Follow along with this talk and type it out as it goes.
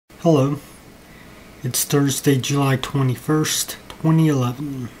Hello, it's Thursday, July 21st,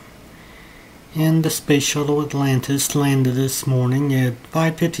 2011, and the Space Shuttle Atlantis landed this morning at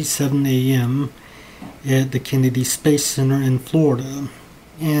 5:57 a.m. at the Kennedy Space Center in Florida.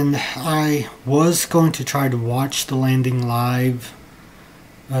 And I was going to try to watch the landing live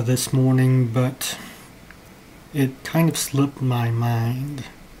this morning, but it kind of slipped my mind.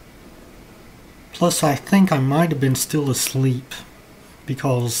 Plus, I think I might have been still asleep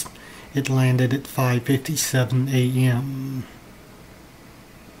because it landed at 5:57 a.m.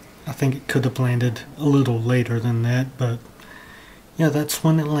 I think it could have landed a little later than that, but yeah, that's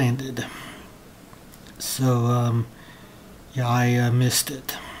when it landed. So, yeah, I missed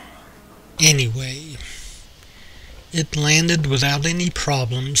it. Anyway, it landed without any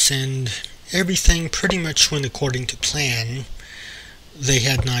problems and everything pretty much went according to plan. They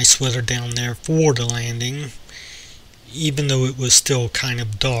had nice weather down there for the landing, even though it was still kind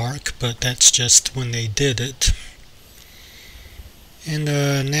of dark, but that's just when they did it. And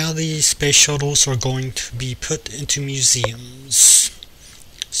now these space shuttles are going to be put into museums,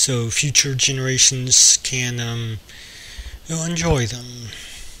 so future generations can enjoy them.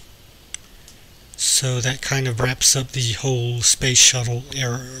 So that kind of wraps up the whole space shuttle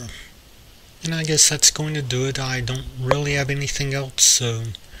era. And I guess that's going to do it. I don't really have anything else, so,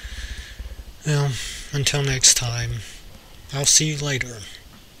 well, until next time, I'll see you later.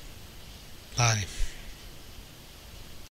 Bye.